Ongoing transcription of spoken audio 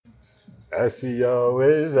SEO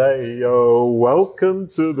is AO. Welcome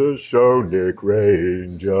to the show, Nick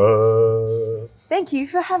Ranger. Thank you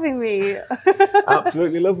for having me.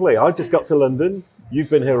 Absolutely lovely. I just got to London. You've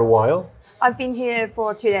been here a while. I've been here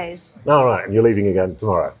for 2 days. All right, and you're leaving again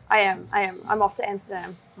tomorrow. I am. I'm off to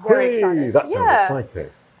Amsterdam. Very excited. That sounds exciting.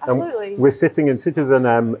 Absolutely. We're sitting in Citizen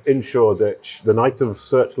M in Shoreditch, the night of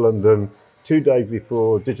Search London, 2 days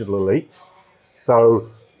before Digital Elite. So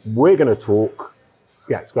we're going to talk.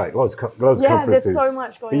 Yeah, it's great. Loads of conferences. Yeah, there's so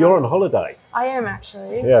much going on. But you're on holiday. I am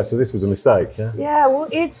actually. Yeah, so this was a mistake. Yeah. Yeah, well,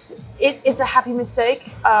 it's a happy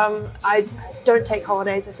mistake. I don't take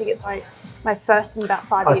holidays. I think it's my first in about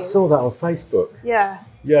 5 years. I saw that on Facebook. Yeah.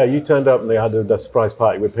 Yeah, you turned up and they had a surprise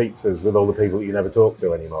party with pizzas with all the people that you never talk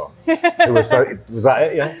to anymore. Was that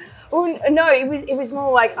it? Yeah. Well, no, it was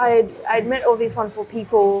more like I'd met all these wonderful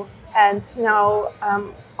people, and now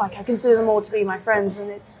I consider them all to be my friends, and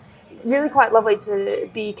it's really quite lovely to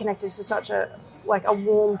be connected to such a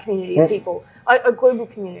warm community of people, a global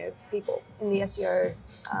community of people in the SEO.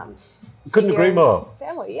 Couldn't agree more.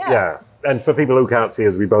 Family, yeah. Yeah, and for people who can't see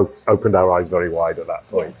us, we both opened our eyes very wide at that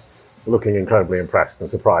point. Yes. Looking incredibly impressed and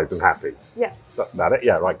surprised and happy. Yes. That's about it.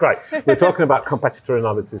 Yeah, right, great. We're talking about competitor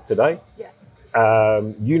analytics today. Yes.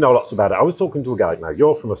 You know lots about it. I was talking to a guy, now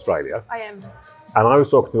you're from Australia. I am. And I was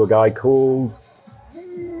talking to a guy called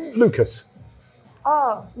Lucas.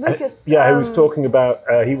 Oh, Lucas. He was talking about,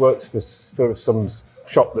 he works for some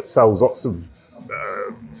shop that sells lots of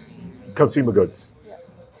consumer goods. Yeah.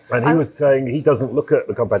 And he was saying he doesn't look at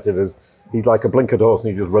the competitors. He's like a blinkered horse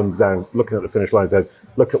and he just runs down looking at the finish line and says,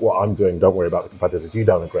 look at what I'm doing, don't worry about the competitors. You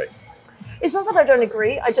don't agree? It's not that I don't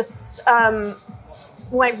agree. I just,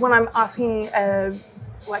 when I'm asking a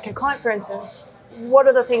client, for instance, what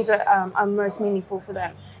are the things that are most meaningful for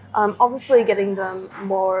them? Obviously getting them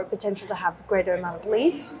more potential to have a greater amount of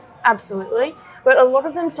leads, absolutely. But a lot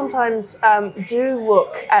of them sometimes do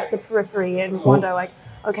look at the periphery and wonder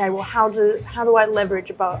okay, well, how do I leverage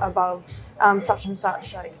above such and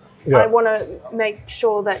such? I want to make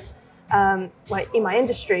sure that, in my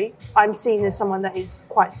industry, I'm seen as someone that is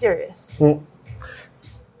quite serious.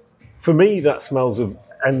 For me, that smells of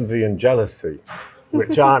envy and jealousy,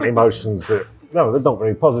 which aren't emotions that, no, they're not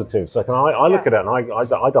very positive. So I look at it and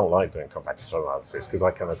I don't like doing competitor analysis because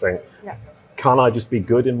I kind of think, can I just be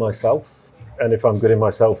good in myself? And if I'm good in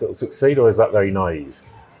myself, it'll succeed, or is that very naive?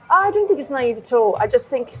 I don't think it's naive at all. I just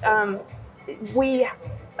think we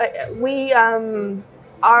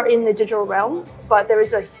are in the digital realm, but there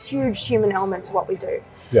is a huge human element to what we do.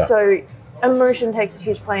 Yeah. So emotion takes a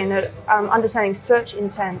huge play in it. Understanding search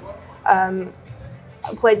intent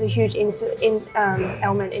plays a huge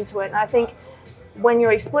element into it. And I think when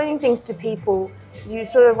you're explaining things to people, you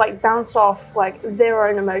sort of bounce off their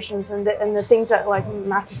own emotions and the things that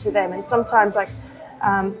matter to them. And sometimes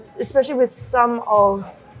especially with some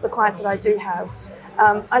of the clients that I do have,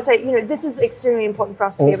 I say, this is extremely important for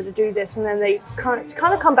us to be able to do this. And then they kind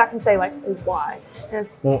of come back and say, why? And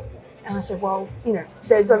I said, well,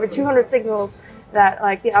 there's over 200 signals that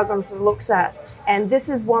the algorithm sort of looks at. And this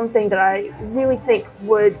is one thing that I really think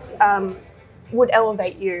would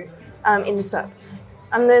elevate you in the SERP.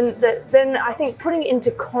 And then I think putting it into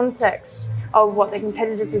context of what the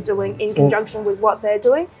competitors are doing in conjunction with what they're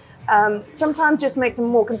doing, sometimes just makes a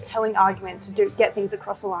more compelling argument to get things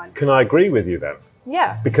across the line. Can I agree with you then?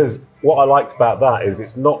 Yeah. Because what I liked about that is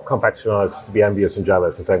it's not competitor analysis to be envious and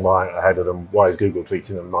jealous and saying, well, I'm ahead of them, why is Google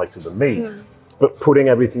treating them nicer than me? But putting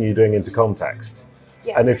everything you're doing into context.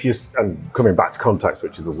 Yes. And coming back to context,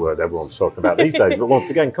 which is a word everyone's talking about these days, but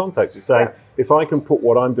once again, context is saying, if I can put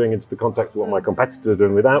what I'm doing into the context of what my competitors are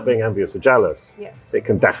doing without being envious or jealous, it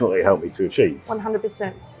can definitely help me to achieve.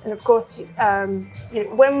 100%. And of course,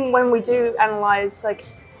 when we do analyze,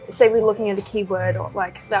 say we're looking at a keyword or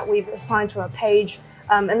that we've assigned to a page,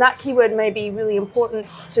 and that keyword may be really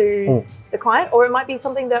important to the client, or it might be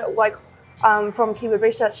something that from keyword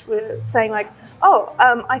research we're saying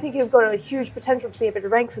I think you've got a huge potential to be able to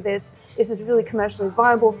rank for this. This is really commercially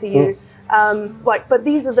viable for you. But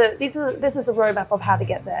this is a roadmap of how to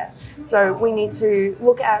get there. So we need to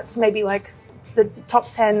look at maybe the top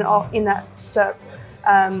 10 in that SERP.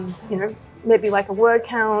 Maybe a word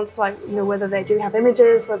counts, whether they do have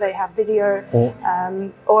images, whether they have video,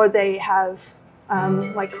 or they have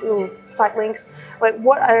little site links.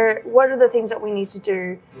 What are the things that we need to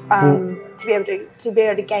do to be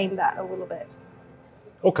able to game that a little bit?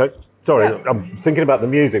 Okay. Sorry, I'm thinking about the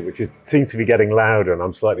music, which seems to be getting louder, and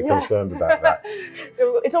I'm slightly concerned about that.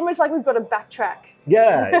 It's almost like we've got to backtrack.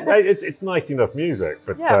 Yeah, it's nice enough music,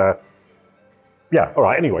 but all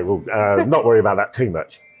right. Anyway, we'll not worry about that too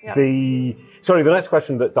much. Yep. The next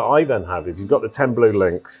question that I then have is, you've got the 10 blue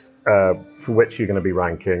links for which you're going to be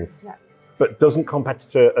ranking. Yep. But doesn't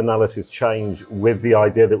competitor analysis change with the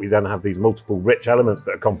idea that we then have these multiple rich elements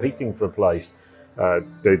that are competing for a place?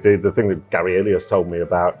 The thing that Gary Ilias told me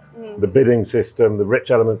about, the bidding system, the rich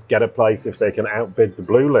elements get a place if they can outbid the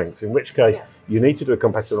blue links, in which case you need to do a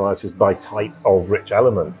competitor analysis by type of rich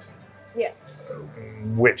element. Yes.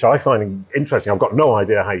 Which I find interesting. I've got no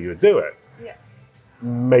idea how you would do it. Yes.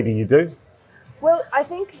 Maybe you do? Well, I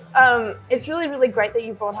think it's really, really great that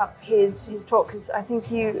you brought up his talk, because I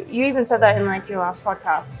think you even said that in like your last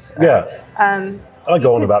podcast. I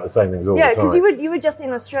go on about the same things all the time. Yeah, because you were just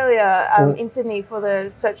in Australia, in Sydney, for the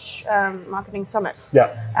Search Marketing Summit.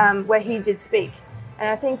 Where he did speak, and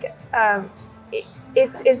I think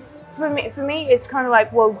it's for me it's kind of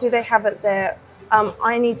like, well, do they have it there?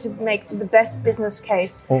 I need to make the best business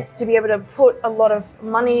case to be able to put a lot of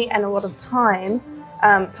money and a lot of time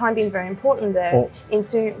being very important there,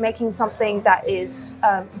 into making something that is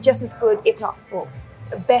just as good, if not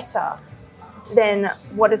better, than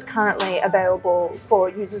what is currently available for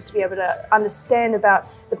users to be able to understand about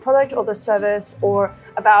the product or the service, or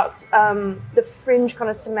about the fringe kind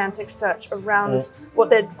of semantic search around what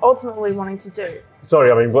they're ultimately wanting to do.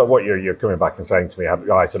 Sorry, I mean, what you're coming back and saying to me,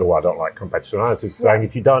 I said, I don't like competitor analysis, saying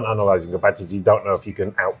if you don't analyse your competitors, you don't know if you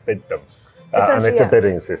can outbid them. And it's a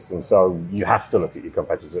bidding system, so you have to look at your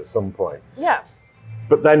competitors at some point. Yeah.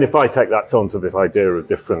 But then if I take that on to this idea of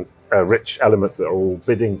different rich elements that are all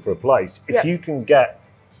bidding for a place, if you can get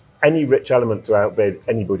any rich element to outbid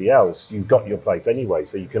anybody else, you've got your place anyway.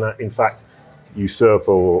 So you can, in fact, usurp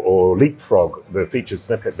or leapfrog, the featured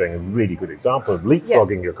snippet being a really good example of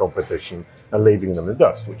leapfrogging your competition and leaving them in the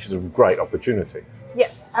dust, which is a great opportunity.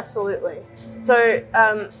 Yes, absolutely. So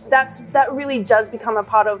that really does become a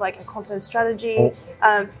part of like a content strategy.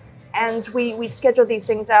 And we schedule these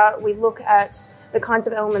things out. We look at the kinds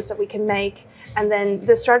of elements that we can make, and then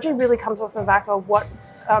the strategy really comes off the back of what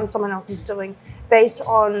someone else is doing, based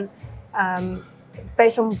on trying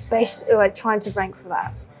to rank for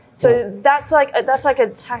that. So that's like a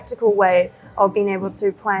tactical way of being able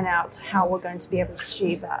to plan out how we're going to be able to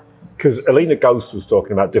achieve that. Because Alina Ghost was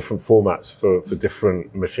talking about different formats for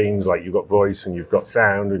different machines, like you've got voice and you've got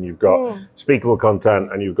sound and you've got speakable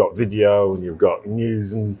content and you've got video and you've got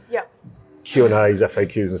news and Q&As,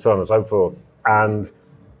 FAQs and so on and so forth. And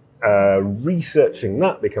researching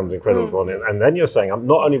that becomes incredibly important. And then you're saying, I'm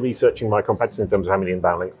not only researching my competitors in terms of how many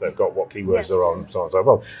inbound links they've got, what keywords they're on, so on and so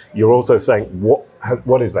forth. You're also saying,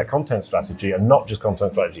 what is their content strategy, and not just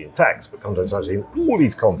content strategy in text, but content strategy in all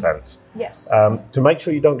these contents. Yes. To make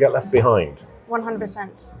sure you don't get left behind.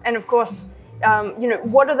 100%. And of course,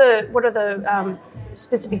 what are the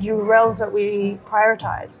specific URLs that we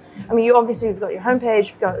prioritize? I mean, you've got your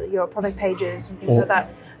homepage, you've got your product pages and things like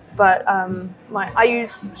that. But I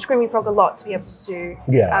use Screaming Frog a lot to be able to do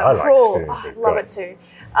I crawl. like I love it too.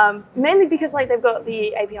 Mainly because like they've got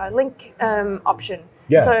the API link option.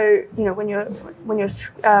 Yeah. So when you're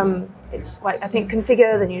it's like, I think,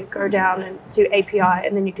 configure, then you go down to API,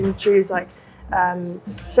 and then you can choose like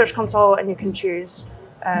Search Console, and you can choose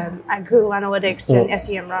Google Analytics and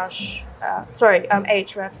SEMrush.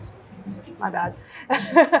 Ahrefs. My bad.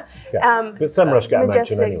 But SEMrush get a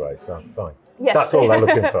mention anyway, so fine. Yes. That's all they're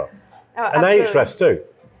looking for. And Ahrefs too.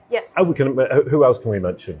 Yes. Oh, who else can we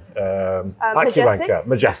mention? Majestic.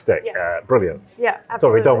 Majestic. Brilliant. Yeah, absolutely.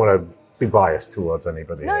 Sorry, we don't want to be biased towards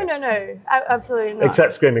anybody. No, absolutely not.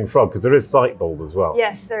 Except Screaming Frog, because there is Sitebold as well.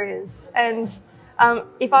 Yes, there is. And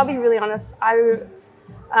if I'll be really honest,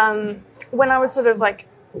 when I was sort of like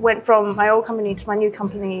went from my old company to my new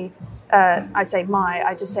company, I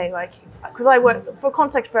just say like, because I work, for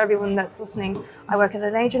context for everyone that's listening, I work at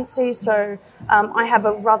an agency, so I have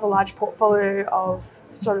a rather large portfolio of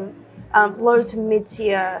sort of low to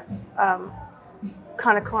mid-tier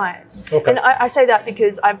kind of clients. Okay. And I say that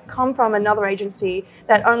because I've come from another agency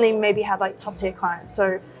that only maybe had like top-tier clients.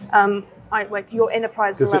 So like your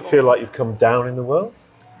enterprise level. Does it feel like you've come down in the world?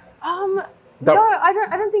 No, I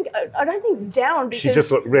don't think down. Because she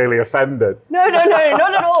just looked really offended. No,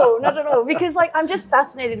 not at all. Because like I'm just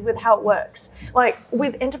fascinated with how it works. Like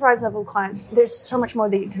with enterprise level clients, there's so much more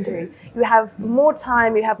that you can do. You have more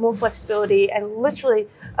time, you have more flexibility, and literally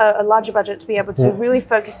a larger budget to be able to really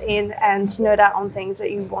focus in and nerd out on things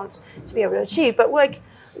that you want to be able to achieve. But like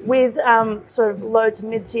with sort of low to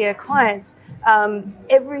mid tier clients,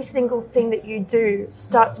 every single thing that you do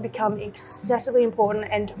starts to become excessively important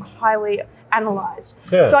and highly analyzed.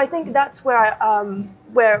 Yeah. So I think that's where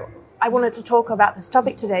I wanted to talk about this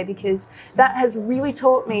topic today, because that has really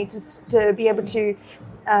taught me to be able to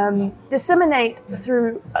disseminate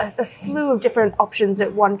through a slew of different options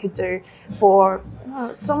that one could do for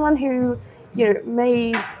someone who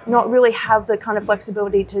may not really have the kind of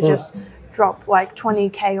flexibility to just drop like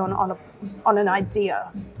 20K on an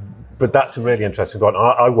idea. But that's a really interesting point.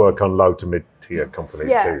 I work on low to mid-tier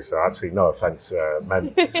companies too, so actually, no offence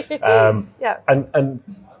meant. And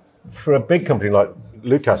for a big company like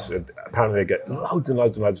Lucas, apparently they get loads and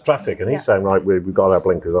loads and loads of traffic, and he's saying, right, we've got our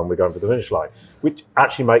blinkers on, we're going for the finish line, which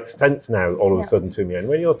actually makes sense now all of a sudden to me. And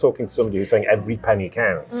when you're talking to somebody who's saying every penny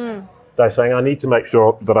counts, they're saying, I need to make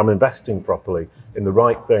sure that I'm investing properly in the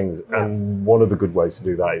right things. And one of the good ways to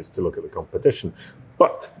do that is to look at the competition.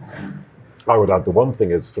 But I would add the one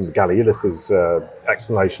thing is from the Galiulis's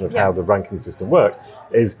explanation of how the ranking system works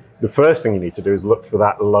is the first thing you need to do is look for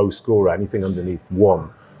that low score, anything underneath 1,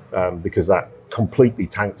 because that completely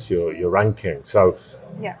tanks your ranking. So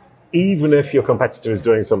even if your competitor is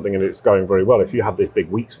doing something and it's going very well, if you have this big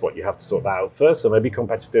weak spot, you have to sort that out first. So maybe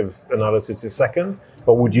competitive analysis is second,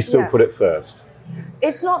 or would you still put it first?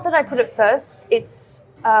 It's not that I put it first. It's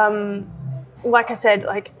like I said,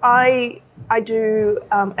 like I do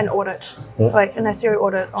an audit, like an SEO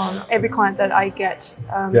audit on every client that I get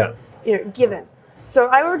given. So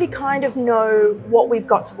I already kind of know what we've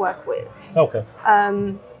got to work with. Okay.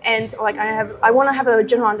 And like I want to have a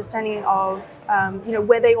general understanding of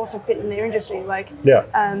where they also fit in their industry. Like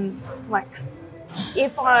like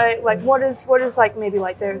if I like what is like maybe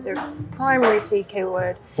like their primary C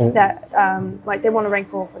keyword that like they want to rank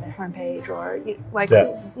for their homepage or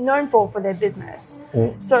known for their business.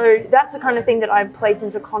 So that's the kind of thing that I place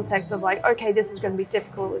into context of like, okay, this is going to be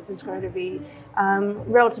difficult, this is going to be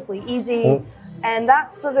relatively easy, and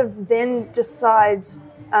that sort of then decides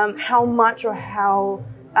how much or how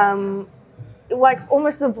like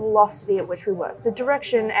almost the velocity at which we work, the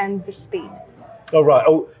direction and the speed. Oh, right.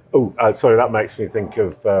 Sorry, that makes me think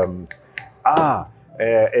of... and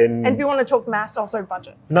if you want to talk mass, also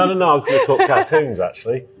budget. No, I was going to talk cartoons,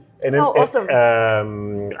 actually. Awesome.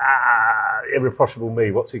 Irreproachable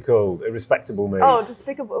Me, what's he called? Irrespectable Me. Oh,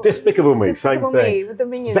 Despicable. Despicable Me, same thing. Me with the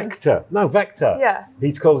minions. Vector. No, Vector. Yeah.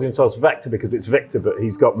 He calls himself Vector because it's Victor, but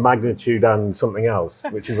he's got magnitude and something else,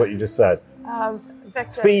 which is what you just said.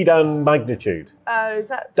 Vector. Speed and magnitude. Is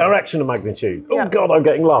that direction and magnitude? Oh God, I'm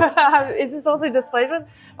getting lost. Is this also displacement?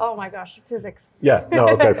 Oh my gosh, physics. Yeah, no,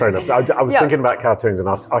 okay, fair enough. I was thinking about cartoons and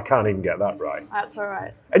I can't even get that right. That's all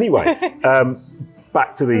right. Anyway,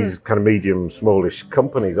 back to these kind of medium, smallish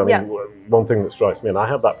companies. I mean, one thing that strikes me, and I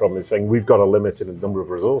have that problem, is saying we've got a limited number of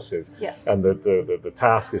resources. Yes. And the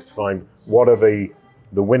task is to find what are the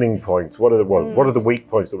winning points, what are the weak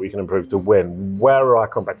points that we can improve to win? Where are our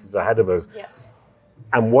competitors ahead of us? Yes.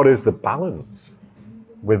 And what is the balance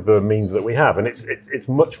with the means that we have? And it's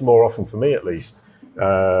much more often, for me at least,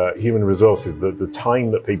 human resources, the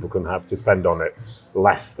time that people can have to spend on it,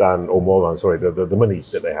 less than or more than, the money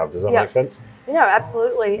that they have. Does that make sense? Yeah,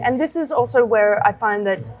 absolutely. And this is also where I find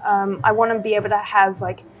that I want to be able to have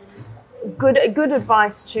like good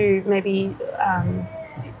advice to maybe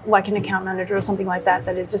like an account manager or something like that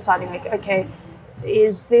is deciding like, okay,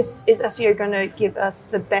 is SEO going to give us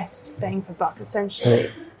the best bang for buck,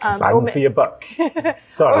 essentially? Bang for your buck.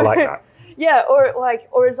 Sorry, I like that. Yeah,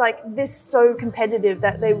 or is like this so competitive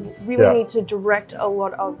that they really need to direct a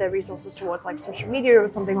lot of their resources towards like social media or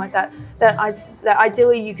something like that. That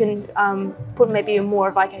ideally you can put maybe more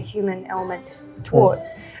of like a human element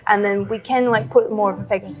towards, and then we can like put more of a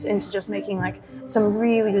focus into just making like some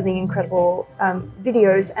really, really incredible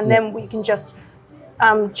videos, and then we can just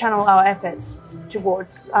channel our efforts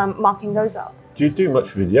towards marking those up. Do you do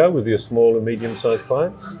much video with your small and medium-sized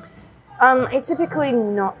clients? It's typically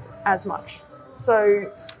not as much.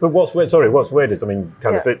 So. But what's weird is, I mean,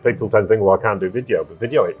 people tend to think, well, I can't do video, but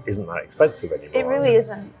video isn't that expensive anymore. It really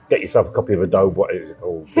isn't. Get yourself a copy of Adobe, what is it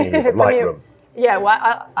called? Lightroom. Yeah,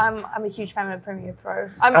 well, I'm a huge fan of Premiere Pro.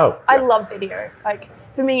 I love video. Like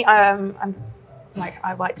for me, I'm like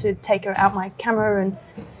I like to take out my camera and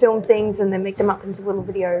film things and then make them up into little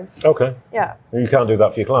videos. Okay. Yeah. And you can't do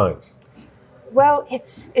that for your clients? Well,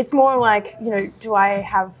 it's more like, do I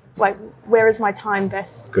have like where is my time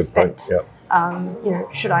best spent? Point. Yeah.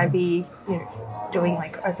 Should I be doing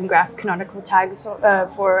like Open Graph canonical tags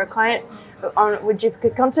for a client with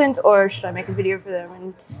duplicate content, or should I make a video for them?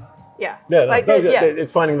 And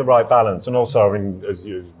it's finding the right balance. And also, I mean, as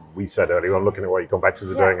we said earlier on, looking at what your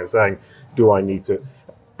competitors are doing and saying, do I need to?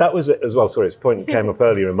 That was it as well. Sorry, it's a point that came up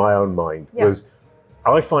earlier in my own mind was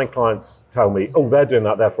I find clients tell me, oh, they're doing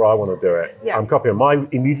that, therefore I want to do it. Yeah. I'm copying. My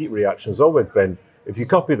immediate reaction has always been, if you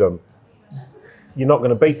copy them, you're not going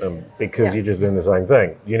to beat them because you're just doing the same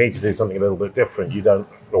thing. You need to do something a little bit different. You don't,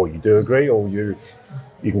 or you do agree, or you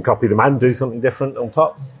you can copy them and do something different on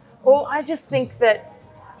top? Or I just think that,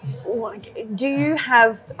 do you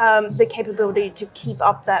have the capability to keep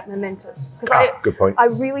up that momentum? Because good point. I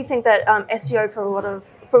really think that SEO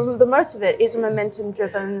for the most of it is a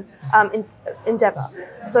momentum-driven endeavor.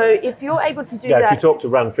 So if you're able to do that, if you talk to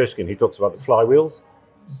Rand Fishkin, he talks about the flywheels.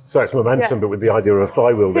 So it's momentum, but with the idea of a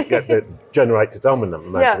flywheel that generates its own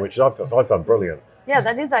momentum, which I found brilliant. Yeah,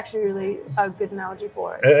 that is actually really a good analogy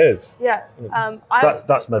for it. It is. Yeah.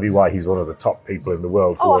 That's maybe why he's one of the top people in the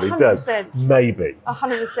world for what 100%. he does. Maybe.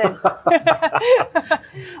 100%.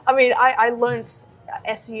 I mean, I learned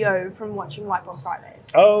SEO from watching Whiteboard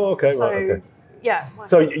Fridays. Oh, okay. So, right, okay. Yeah.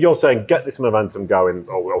 So you're saying get this momentum going.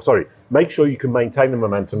 Make sure you can maintain the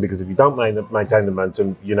momentum, because if you don't maintain the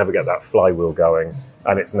momentum, you never get that flywheel going,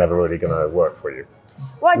 and it's never really going to work for you.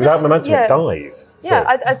 Well, without momentum, it dies. Yeah,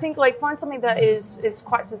 I think find something that is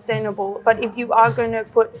quite sustainable. But if you are going to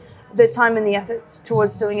put the time and the efforts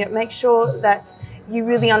towards doing it, make sure that you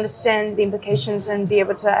really understand the implications and be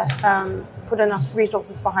able to put enough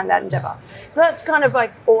resources behind that endeavor. So that's kind of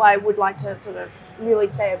all I would like to sort of really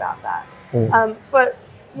say about that. But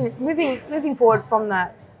moving forward from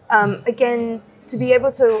that, again, to be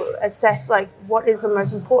able to assess what is the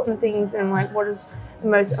most important things and what is the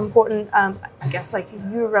most important,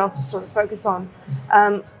 URLs to sort of focus on.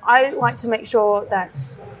 I like to make sure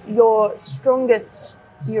that your strongest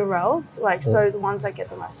URLs, so the ones that get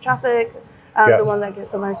the most traffic, the one that get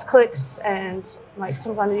the most clicks, and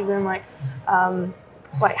sometimes even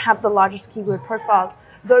have the largest keyword profiles.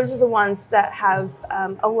 Those are the ones that have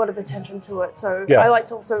a lot of attention to it. So I like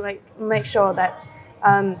to also make sure that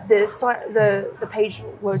the page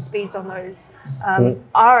load speeds on those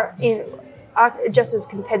are just as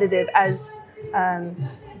competitive as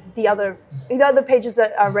the other pages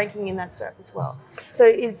that are ranking in that SERP as well.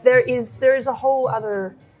 So there is a whole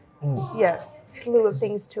other slew of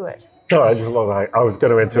things to it. Oh, I was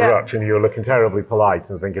going to interrupt, and you were looking terribly polite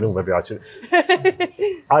and thinking, oh, maybe I should.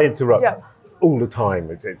 I interrupt all the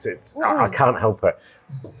time. I can't help it.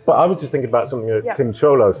 But I was just thinking about something that Tim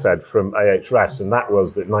Cholo said from Ahrefs, and that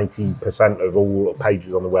was that 90% of all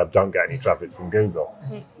pages on the web don't get any traffic from Google.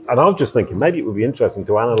 And I was just thinking, maybe it would be interesting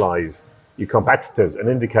to analyse your competitors and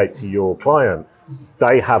indicate to your client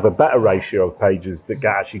they have a better ratio of pages that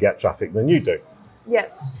actually get traffic than you do.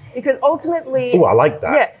 Yes, because ultimately... Oh, I like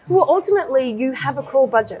that. Yeah, well, ultimately, you have a crawl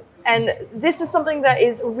budget. And this is something that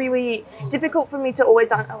is really difficult for me to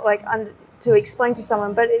always to explain to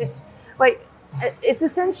someone, but it's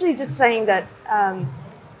essentially just saying that,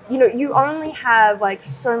 you only have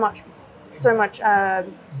so much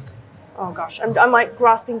oh gosh, I'm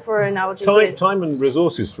grasping for an analogy. Time and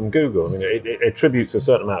resources from Google. I mean, it attributes a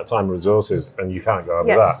certain amount of time and resources, and you can't go over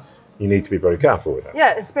that. You need to be very careful with it.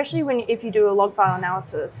 Yeah, especially if you do a log file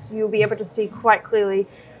analysis, you'll be able to see quite clearly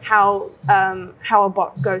how a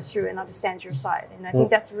bot goes through and understands your site, and I think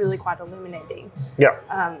that's really quite illuminating. Yeah.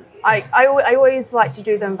 I always like to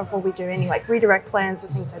do them before we do any redirect plans or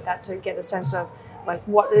things like that to get a sense of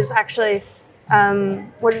what is actually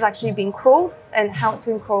being crawled and how it's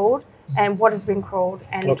been crawled and what has been crawled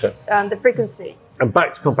and the frequency. And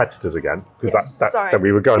back to competitors again, because that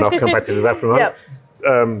we were going off competitors there for a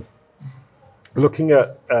moment. Looking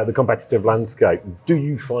at the competitive landscape, do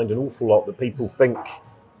you find an awful lot that people think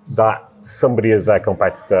that somebody is their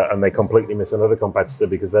competitor and they completely miss another competitor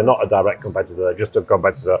because they're not a direct competitor, they're just a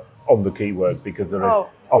competitor on the keywords? Because there is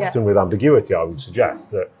often with ambiguity, I would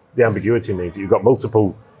suggest that the ambiguity means that you've got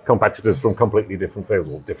multiple competitors from completely different fields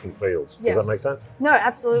or different fields. Does that make sense? No,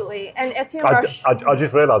 absolutely. And SEMrush... I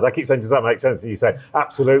just realised, I keep saying, does that make sense? And you say,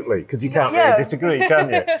 absolutely, because you can't really disagree,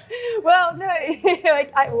 can you? Well, no,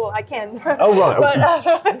 I can. Oh, right.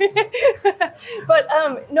 But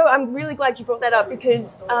no, I'm really glad you brought that up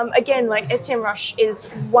because, again, SEMrush is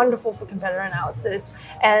wonderful for competitor analysis.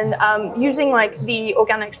 And using the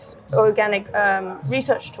organic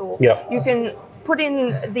research tool, you can put in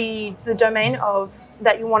the domain of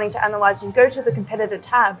that you're wanting to analyze and go to the competitor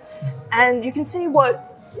tab, and you can see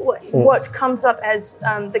what comes up as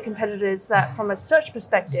the competitors that, from a search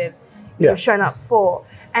perspective, you're shown up for.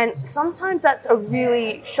 And sometimes that's a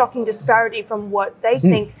really shocking disparity from what they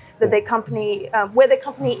think that their company, where their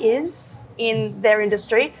company is in their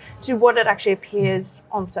industry, to what it actually appears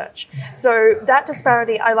on search. So that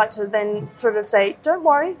disparity, I like to then sort of say, don't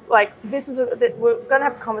worry, we're going to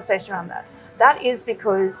have a conversation around that. That is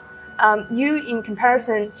because you, in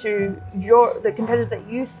comparison to the competitors that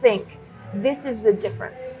you think, this is the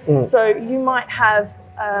difference. So you might have,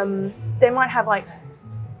 they might have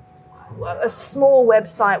a small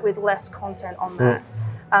website with less content on that.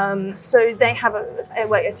 So they have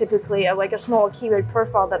typically a smaller keyword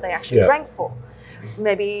profile that they actually rank for.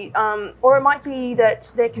 maybe, or it might be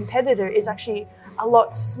that their competitor is actually a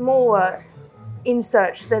lot smaller in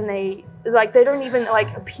search than they don't even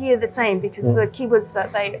like appear the same because the keywords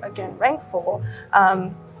that they again rank for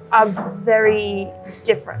are very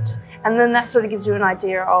different. And then that sort of gives you an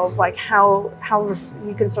idea of like how this,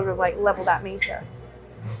 you can sort of like level that meter.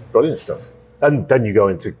 Brilliant stuff. And then you go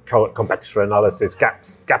into competitor analysis, gap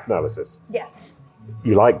analysis. Yes.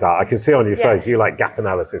 You like that. I can see on your face you like gap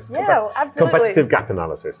analysis. Yeah, absolutely. Competitive gap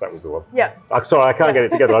analysis, that was the one. Yeah. I'm sorry, I can't get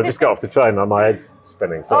it together. I just got off the train and my head's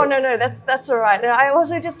spinning. Sorry. Oh, no, that's all right. And I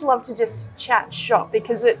also just love to just chat shop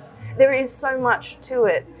because there is so much to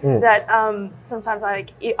it that sometimes I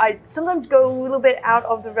sometimes go a little bit out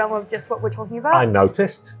of the realm of just what we're talking about. I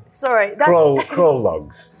noticed. Sorry. Crawl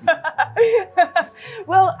logs.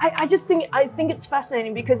 Well, I think it's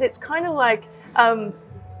fascinating because it's kind of like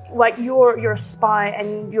you're a spy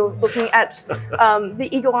and you're looking at the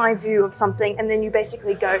eagle eye view of something, and then you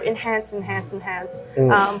basically go enhance.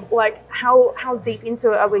 Like how deep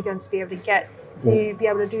into it are we going to be able to get to be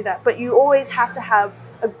able to do that? But you always have to have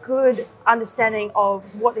a good understanding of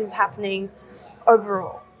what is happening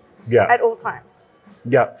overall. Yeah. At all times.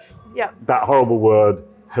 Yeah. Yeah. That horrible word,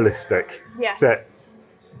 holistic. Yes. That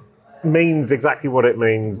means exactly what it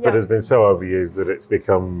means, but has been so overused that it's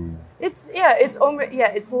become. It's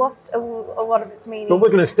lost a lot of its meaning. But we're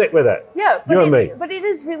going to stick with it. Yeah, you and me. But it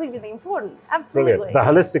is really, really important. Absolutely. Brilliant. The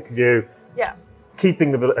holistic view. Yeah.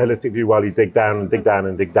 Keeping the holistic view while you dig down and dig down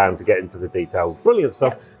and dig down to get into the details. Brilliant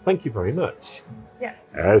stuff. Yeah. Thank you very much. Yeah.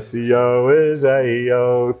 SEO is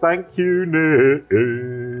AO. Thank you,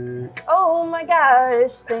 Nick. Oh my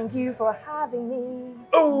gosh. Thank you for having me.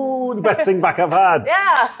 Oh, the best sing back I've had.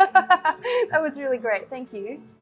 Yeah. That was really great. Thank you.